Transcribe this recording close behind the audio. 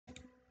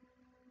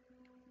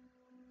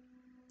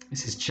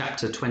This is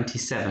chapter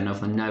 27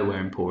 of the Nowhere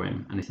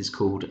Emporium, and it is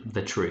called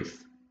The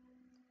Truth.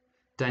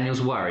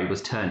 Daniel's worry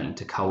was turning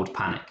to cold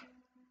panic.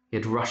 He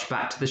had rushed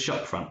back to the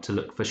shopfront to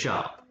look for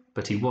Sharp,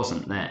 but he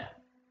wasn't there.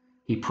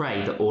 He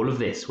prayed that all of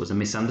this was a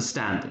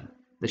misunderstanding,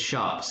 that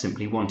Sharp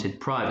simply wanted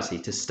privacy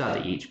to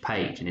study each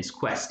page in his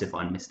quest to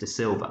find Mr.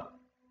 Silver.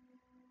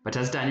 But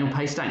as Daniel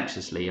paced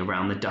anxiously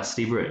around the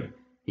dusty room,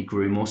 he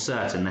grew more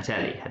certain that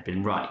Ellie had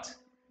been right,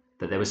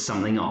 that there was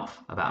something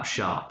off about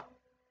Sharp.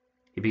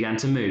 He began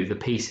to move the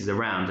pieces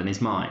around in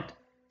his mind,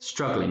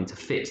 struggling to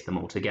fit them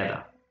all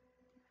together.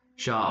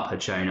 Sharp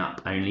had shown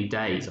up only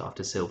days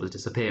after Silver's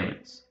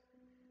disappearance.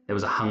 There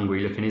was a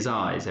hungry look in his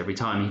eyes every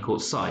time he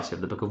caught sight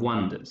of the Book of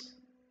Wonders.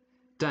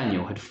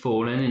 Daniel had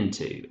fallen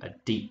into a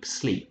deep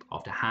sleep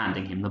after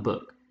handing him the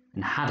book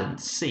and hadn't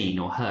seen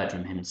or heard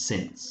from him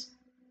since.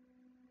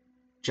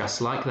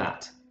 Just like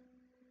that,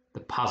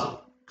 the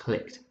puzzle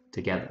clicked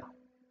together.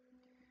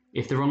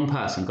 If the wrong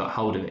person got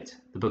hold of it,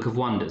 the Book of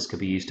Wonders could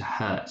be used to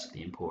hurt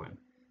the Emporium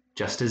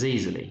just as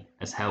easily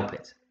as help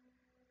it.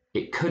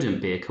 It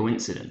couldn't be a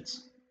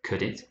coincidence,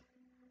 could it?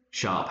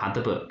 Sharp had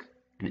the book,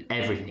 and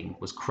everything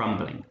was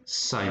crumbling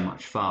so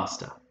much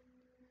faster.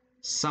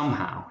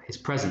 Somehow his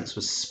presence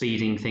was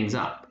speeding things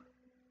up,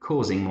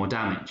 causing more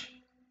damage,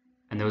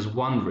 and there was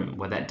one room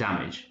where that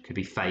damage could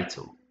be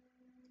fatal.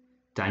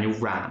 Daniel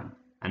ran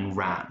and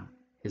ran,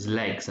 his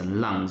legs and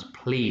lungs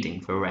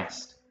pleading for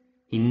rest.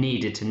 He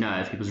needed to know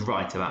if he was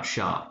right about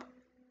Sharp,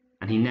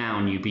 and he now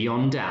knew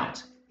beyond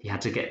doubt he had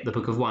to get the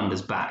Book of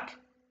Wonders back.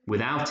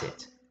 Without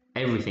it,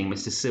 everything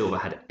Mr. Silver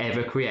had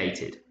ever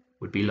created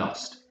would be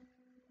lost.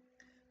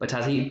 But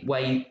as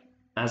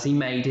he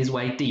made his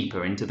way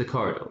deeper into the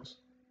corridors,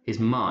 his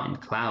mind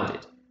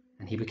clouded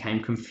and he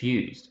became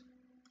confused,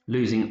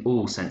 losing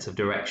all sense of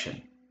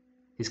direction.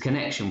 His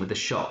connection with the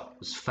shop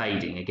was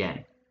fading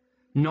again.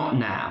 Not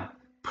now,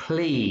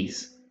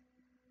 please!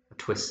 A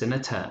twist and a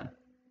turn,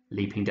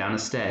 leaping down a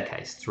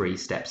staircase 3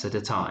 steps at a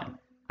time,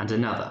 and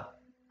another,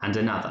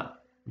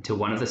 until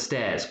one of the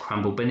stairs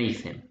crumbled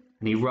beneath him,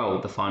 and he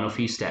rolled the final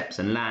few steps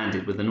and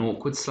landed with an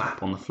awkward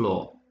slap on the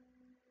floor.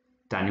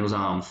 Daniel's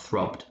arm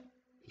throbbed.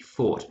 He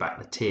fought back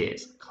the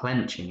tears,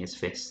 clenching his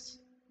fists.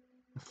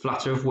 A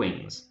flutter of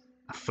wings,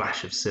 a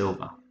flash of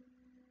silver.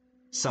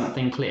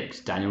 Something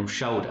clipped Daniel's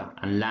shoulder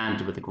and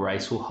landed with a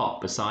graceful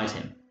hop beside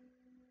him.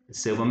 The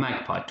silver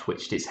magpie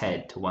twitched its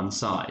head to one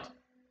side,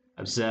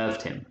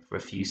 observed him for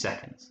a few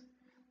seconds.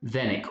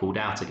 Then it called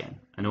out again,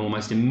 and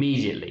almost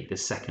immediately the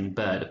second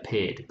bird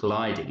appeared,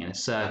 gliding in a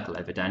circle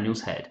over Daniel's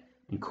head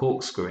and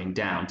corkscrewing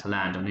down to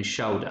land on his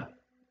shoulder.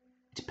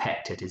 It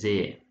pecked at his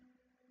ear.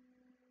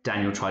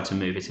 Daniel tried to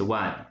move it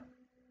away.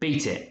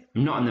 "Beat it,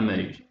 I'm not in the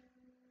mood."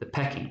 The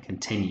pecking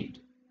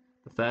continued.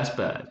 The first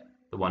bird,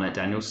 the one at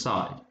Daniel's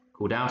side,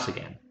 called out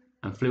again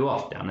and flew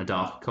off down a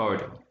dark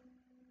corridor.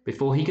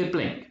 Before he could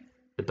blink,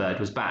 the bird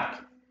was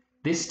back,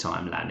 this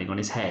time landing on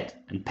his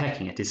head and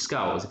pecking at his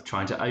skull as if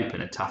trying to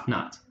open a tough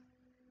nut.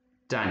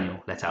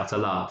 Daniel let out a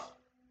laugh.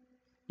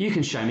 "You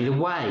can show me the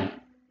way,"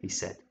 he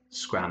said,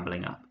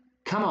 scrambling up.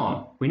 "Come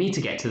on, we need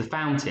to get to the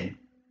fountain."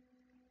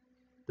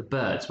 The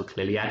birds were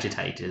clearly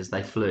agitated as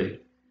they flew.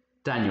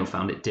 Daniel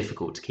found it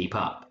difficult to keep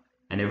up,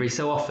 and every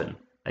so often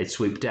they'd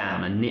swoop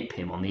down and nip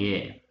him on the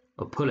ear,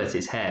 or pull at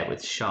his hair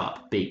with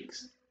sharp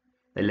beaks.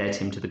 They led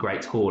him to the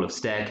great hall of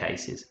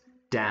staircases,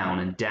 down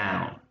and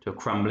down to a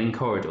crumbling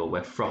corridor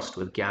where frost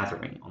was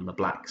gathering on the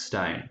black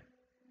stone.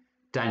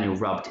 Daniel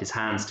rubbed his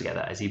hands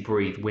together as he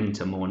breathed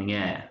winter morning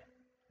air.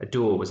 A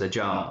door was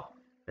ajar,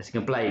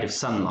 letting a blade of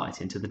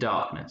sunlight into the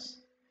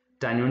darkness.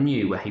 Daniel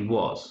knew where he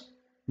was,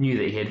 knew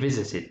that he had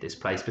visited this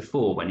place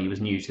before when he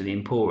was new to the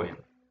Emporium.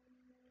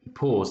 He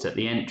paused at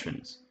the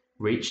entrance,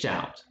 reached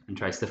out and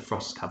traced the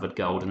frost-covered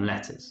golden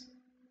letters.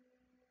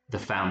 The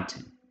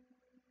fountain.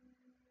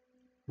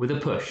 With a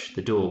push,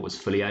 the door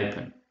was fully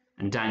open,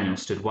 and Daniel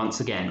stood once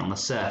again on the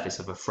surface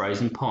of a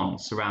frozen pond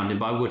surrounded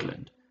by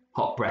woodland,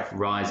 hot breath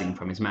rising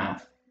from his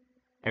mouth.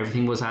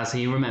 Everything was as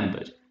he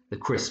remembered, the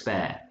crisp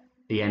air,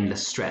 the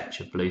endless stretch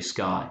of blue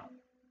sky.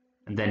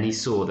 And then he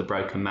saw the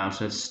broken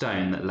mountain of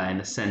stone that lay in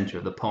the centre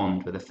of the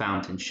pond where the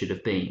fountain should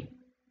have been.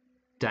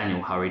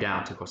 Daniel hurried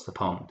out across the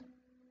pond,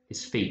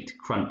 his feet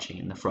crunching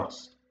in the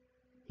frost.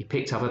 He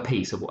picked up a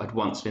piece of what had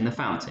once been the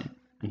fountain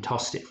and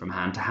tossed it from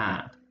hand to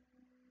hand.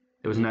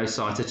 There was no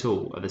sight at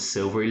all of the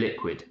silvery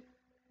liquid,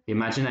 the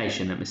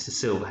imagination that Mr.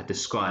 Silver had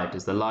described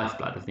as the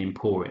lifeblood of the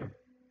Emporium.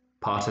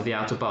 Part of the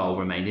outer bowl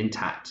remained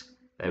intact.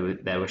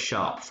 There were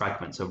sharp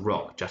fragments of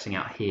rock jutting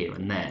out here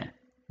and there,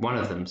 one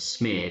of them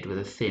smeared with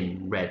a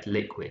thin red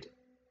liquid.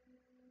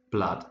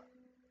 Blood.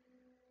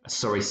 A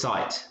sorry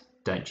sight,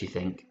 don't you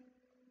think?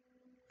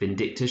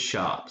 Vindictus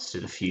Sharp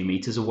stood a few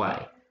meters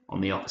away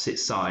on the opposite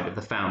side of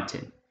the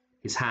fountain,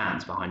 his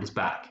hands behind his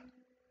back.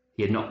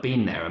 He had not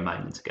been there a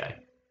moment ago.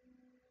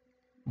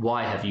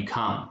 "Why have you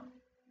come?"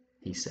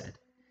 he said.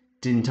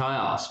 "Didn't I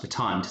ask for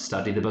time to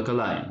study the book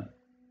alone?"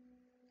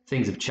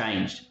 "Things have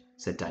changed,"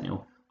 said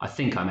Daniel. "I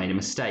think I made a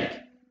mistake."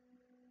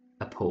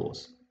 A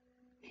pause.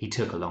 He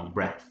took a long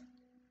breath.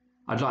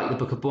 "I'd like the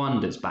Book of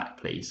Wonders back,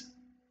 please."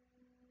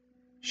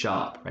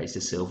 Sharp raised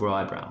a silver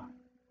eyebrow.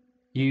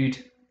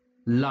 You'd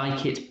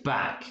like it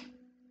back?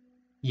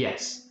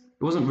 Yes,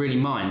 it wasn't really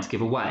mine to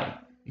give away.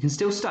 You can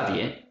still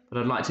study it, but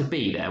I'd like to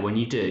be there when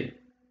you do.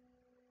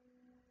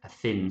 A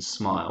thin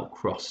smile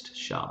crossed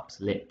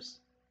Sharp's lips.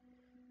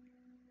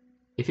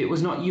 If it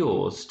was not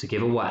yours to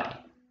give away,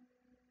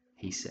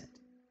 he said,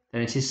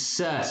 then it is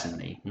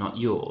certainly not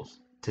yours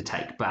to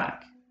take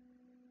back.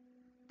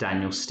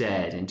 Daniel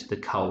stared into the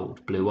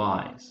cold blue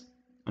eyes.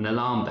 An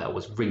alarm bell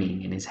was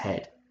ringing in his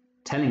head,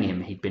 telling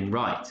him he'd been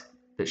right,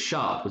 that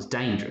Sharp was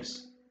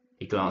dangerous.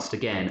 He glanced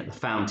again at the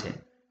fountain,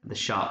 at the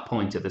sharp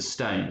point of the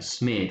stone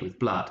smeared with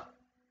blood.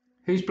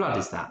 Whose blood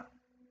is that?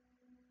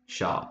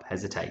 Sharp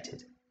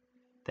hesitated.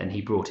 Then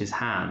he brought his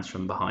hands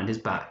from behind his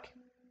back.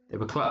 They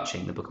were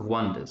clutching the Book of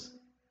Wonders,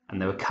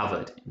 and they were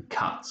covered in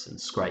cuts and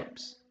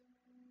scrapes.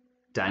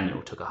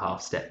 Daniel took a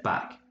half step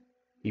back.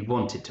 He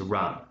wanted to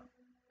run,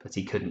 but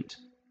he couldn't.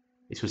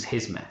 This was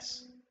his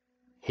mess,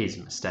 his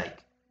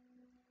mistake.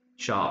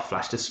 Sharp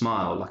flashed a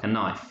smile like a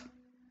knife.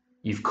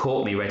 You've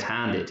caught me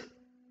red-handed,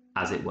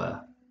 as it were.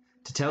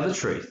 To tell the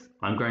truth,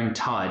 I'm growing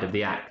tired of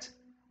the act.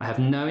 I have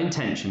no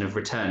intention of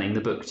returning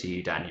the book to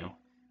you, Daniel.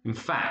 In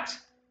fact,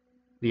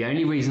 the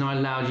only reason I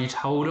allowed you to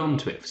hold on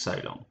to it for so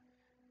long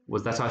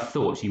was that I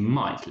thought you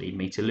might lead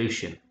me to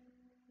Lucian.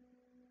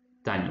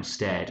 Daniel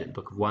stared at the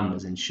Book of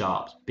Wonders in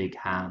Sharp's big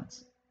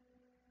hands.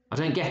 I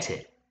don't get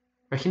it.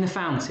 Wrecking the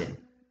fountain.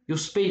 You're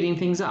speeding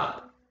things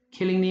up.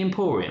 Killing the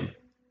Emporium.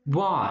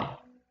 Why?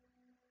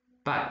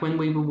 Back when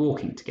we were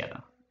walking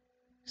together,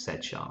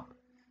 said Sharp,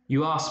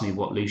 you asked me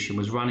what Lucian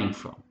was running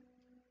from.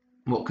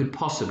 What could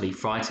possibly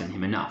frighten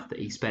him enough that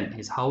he spent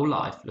his whole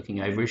life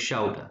looking over his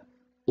shoulder,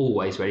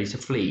 always ready to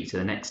flee to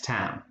the next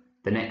town,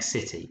 the next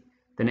city,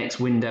 the next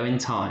window in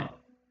time?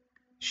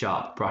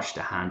 Sharp brushed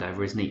a hand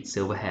over his neat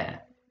silver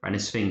hair, ran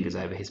his fingers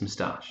over his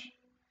moustache.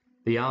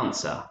 The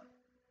answer,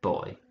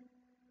 boy,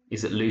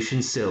 is that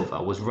Lucian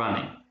Silver was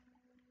running,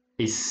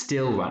 is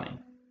still running,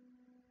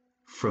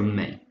 from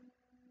me.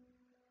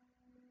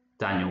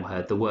 Daniel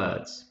heard the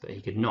words, but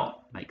he could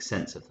not make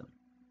sense of them.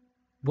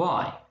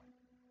 Why?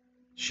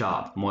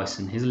 Sharp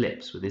moistened his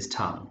lips with his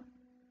tongue.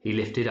 He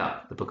lifted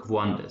up the Book of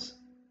Wonders.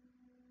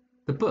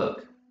 The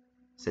book,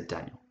 said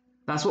Daniel.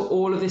 That's what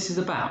all of this is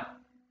about.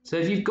 So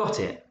if you've got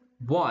it,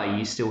 why are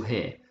you still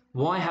here?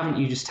 Why haven't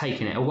you just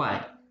taken it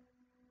away?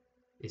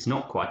 It's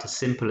not quite as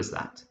simple as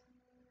that.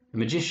 A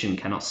magician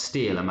cannot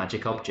steal a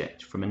magic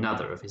object from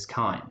another of his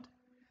kind.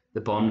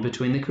 The bond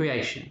between the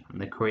creation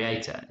and the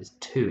creator is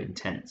too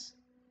intense.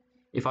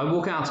 If I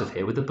walk out of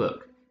here with the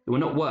book, it will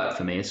not work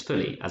for me as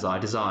fully as I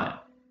desire.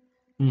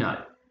 No,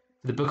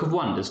 for the Book of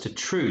Wonders to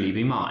truly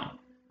be mine,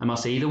 I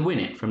must either win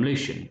it from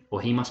Lucian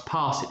or he must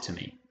pass it to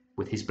me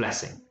with his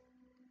blessing.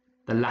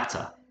 The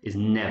latter is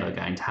never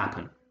going to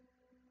happen.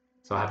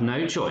 So I have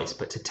no choice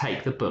but to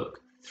take the book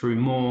through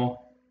more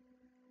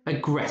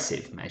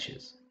aggressive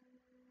measures.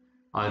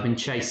 I have been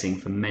chasing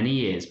for many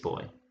years,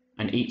 boy,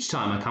 and each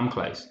time I come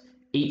close,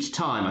 each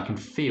time I can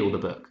feel the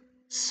book,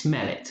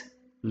 smell it,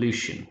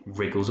 Lucian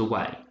wriggles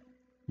away.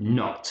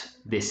 Not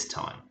this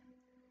time.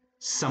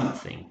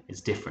 Something is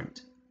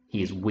different.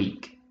 He is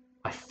weak.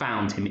 I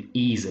found him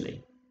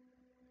easily.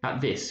 At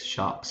this,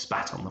 Sharp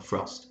spat on the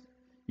frost.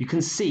 You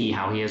can see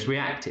how he has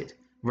reacted,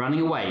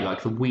 running away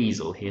like the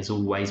weasel he has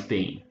always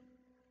been.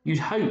 You'd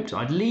hoped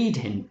I'd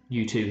lead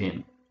you to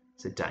him,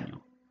 said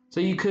Daniel. So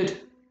you could,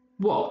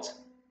 what?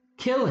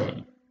 Kill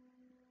him?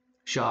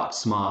 Sharp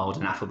smiled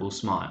an affable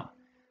smile.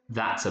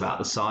 That's about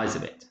the size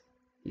of it,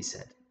 he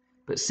said.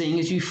 But seeing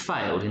as you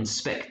failed in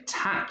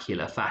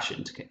spectacular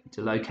fashion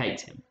to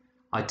locate him,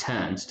 I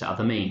turned to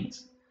other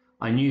means.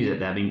 I knew that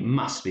there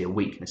must be a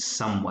weakness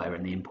somewhere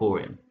in the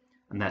Emporium,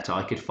 and that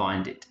I could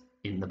find it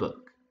in the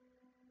book.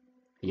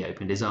 He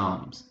opened his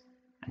arms,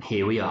 and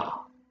here we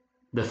are,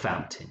 the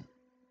fountain.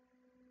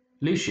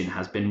 Lucian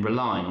has been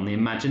relying on the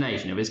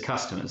imagination of his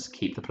customers to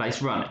keep the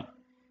place running.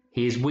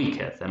 He is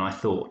weaker than I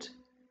thought.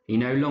 He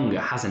no longer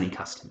has any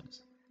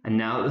customers, and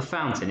now that the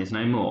fountain is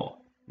no more,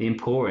 the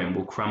Emporium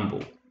will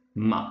crumble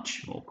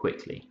much more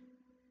quickly.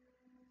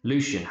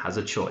 Lucian has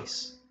a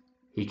choice.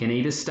 He can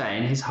either stay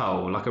in his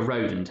hole like a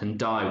rodent and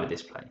die with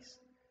this place,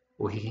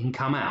 or he can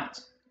come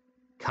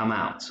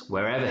out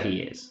wherever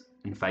he is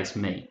and face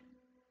me.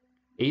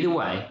 Either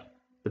way,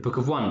 the Book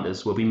of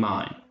Wonders will be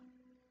mine.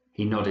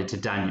 He nodded to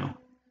Daniel.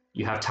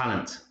 You have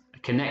talent, a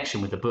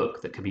connection with the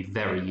book that could be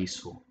very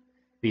useful.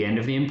 The end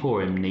of the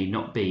Emporium need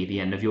not be the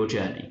end of your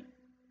journey.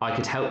 I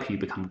could help you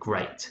become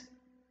great.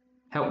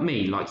 Help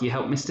me like you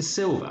helped Mr.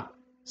 Silver,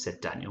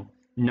 said Daniel.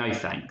 No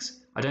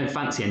thanks. I don't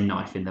fancy a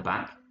knife in the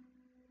back.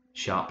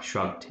 Sharp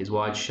shrugged his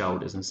wide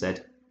shoulders and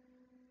said,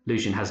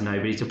 Lucian has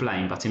nobody to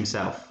blame but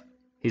himself.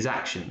 His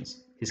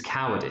actions, his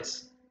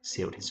cowardice,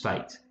 sealed his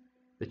fate.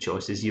 The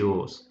choice is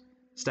yours.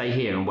 Stay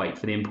here and wait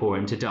for the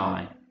Emporium to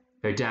die.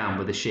 Go down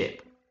with the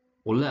ship,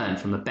 or learn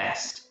from the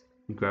best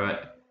and grow it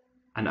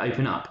and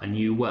open up a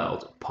new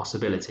world of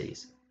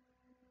possibilities.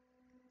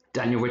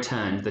 Daniel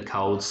returned the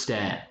cold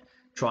stare,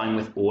 trying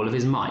with all of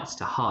his might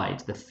to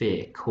hide the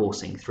fear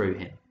coursing through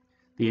him.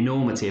 The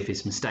enormity of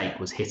his mistake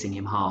was hitting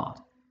him hard.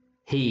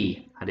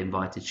 He had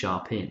invited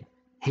Sharp in.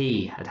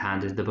 He had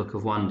handed the Book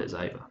of Wonders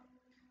over.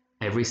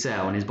 Every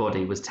cell in his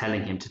body was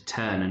telling him to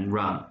turn and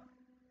run,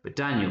 but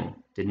Daniel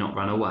did not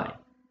run away.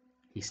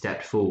 He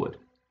stepped forward.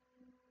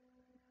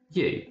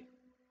 You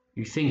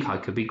think I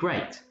could be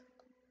great?"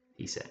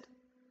 he said.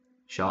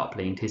 Sharp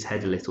leaned his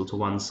head a little to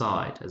one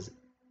side, as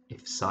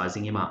if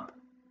sizing him up.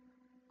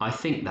 "I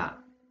think that,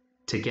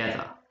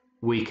 together,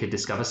 we could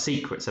discover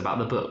secrets about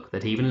the book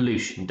that even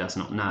Lucian does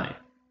not know."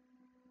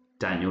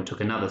 Daniel took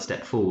another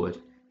step forward,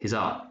 his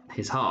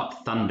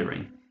heart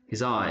thundering.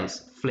 His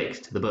eyes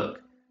flicked to the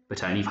book,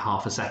 but only for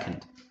half a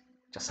second,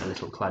 just a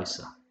little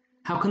closer.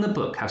 "How can the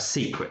book have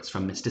secrets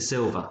from Mr.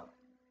 Silver?"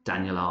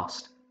 Daniel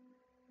asked.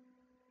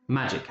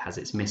 "Magic has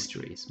its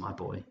mysteries, my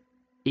boy,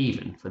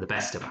 even for the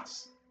best of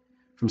us."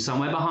 From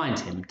somewhere behind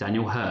him,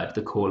 Daniel heard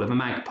the call of a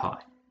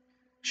magpie.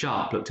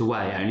 Sharp looked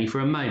away only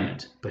for a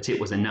moment, but it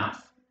was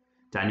enough.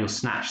 Daniel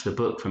snatched the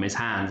book from his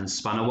hands and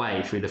spun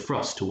away through the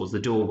frost towards the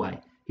doorway.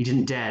 He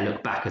didn't dare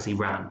look back as he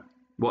ran.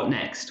 What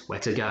next? Where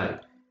to go?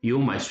 He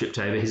almost tripped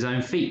over his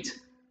own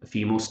feet. A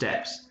few more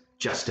steps,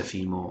 just a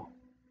few more.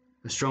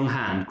 A strong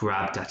hand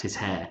grabbed at his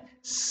hair,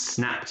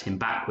 snapped him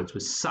backwards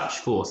with such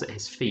force that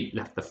his feet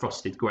left the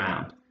frosted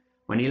ground.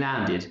 When he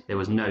landed, there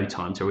was no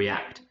time to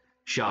react.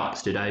 Sharp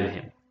stood over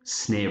him,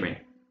 sneering.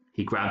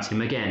 He grabbed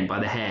him again by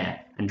the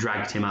hair and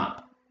dragged him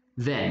up.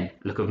 Then,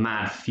 a look of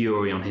mad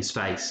fury on his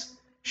face,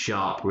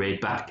 Sharp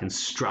reared back and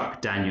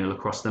struck Daniel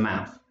across the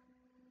mouth.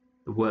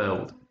 The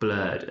world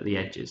blurred at the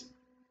edges.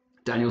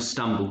 Daniel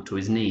stumbled to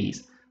his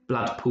knees,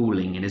 blood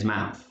pooling in his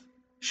mouth.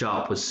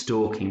 Sharp was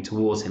stalking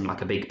towards him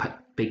like a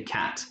big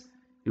cat.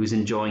 He was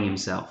enjoying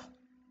himself.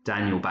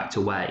 Daniel backed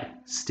away,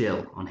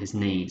 still on his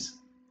knees.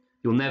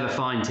 "You'll never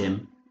find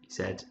him," he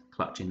said,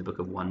 clutching the Book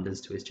of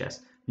Wonders to his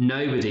chest.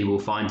 "Nobody will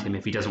find him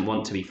if he doesn't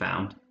want to be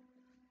found."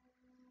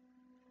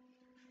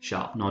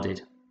 Sharp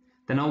nodded.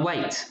 "Then I'll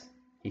wait,"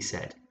 he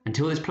said,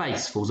 "until this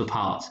place falls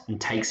apart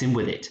and takes him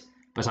with it.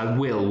 But I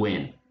will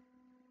win."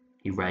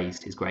 He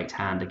raised his great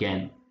hand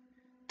again.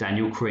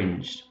 Daniel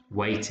cringed,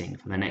 waiting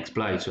for the next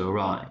blow to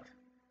arrive.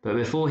 But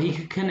before he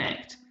could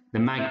connect, the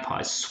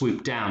magpie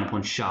swooped down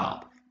upon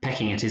Sharp,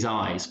 pecking at his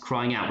eyes,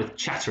 crying out with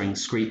chattering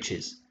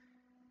screeches.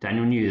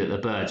 Daniel knew that the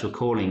birds were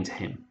calling to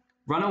him.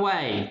 "Run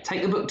away!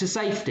 Take the book to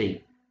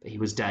safety!" But he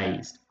was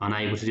dazed,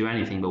 unable to do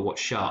anything but watch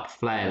Sharp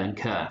flail and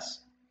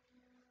curse.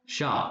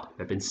 Sharp, who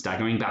had been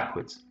staggering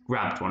backwards,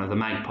 grabbed one of the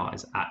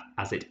magpies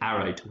as it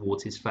arrowed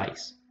towards his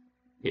face.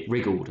 It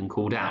wriggled and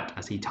called out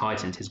as he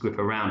tightened his grip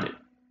around it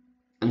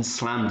and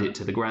slammed it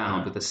to the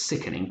ground with a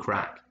sickening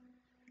crack.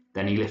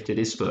 Then he lifted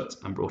his foot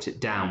and brought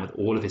it down with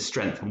all of his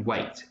strength and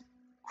weight,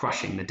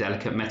 crushing the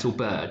delicate metal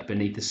bird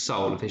beneath the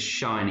sole of his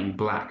shining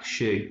black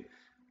shoe.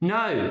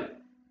 "No!"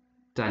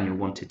 Daniel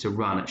wanted to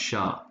run at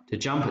Sharp, to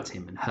jump at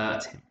him and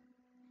hurt him.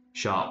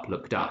 Sharp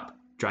looked up,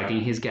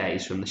 dragging his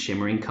gaze from the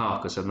shimmering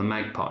carcass of the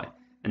magpie,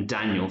 and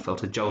Daniel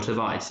felt a jolt of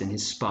ice in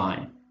his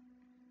spine.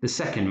 The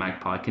second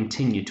magpie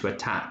continued to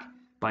attack,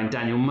 buying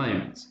Daniel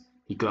moments.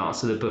 He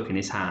glanced at the book in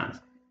his hand,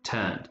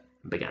 turned,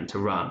 and began to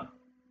run.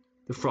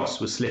 The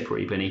frost was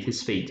slippery beneath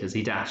his feet as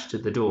he dashed to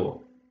the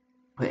door.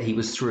 But he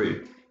was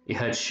through. He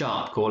heard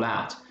Sharp call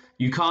out,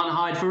 "You can't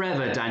hide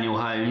forever, Daniel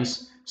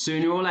Holmes.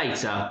 Sooner or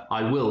later,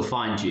 I will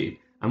find you,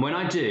 and when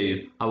I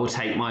do, I will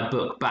take my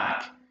book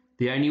back.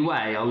 The only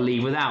way I'll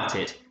leave without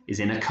it is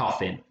in a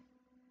coffin."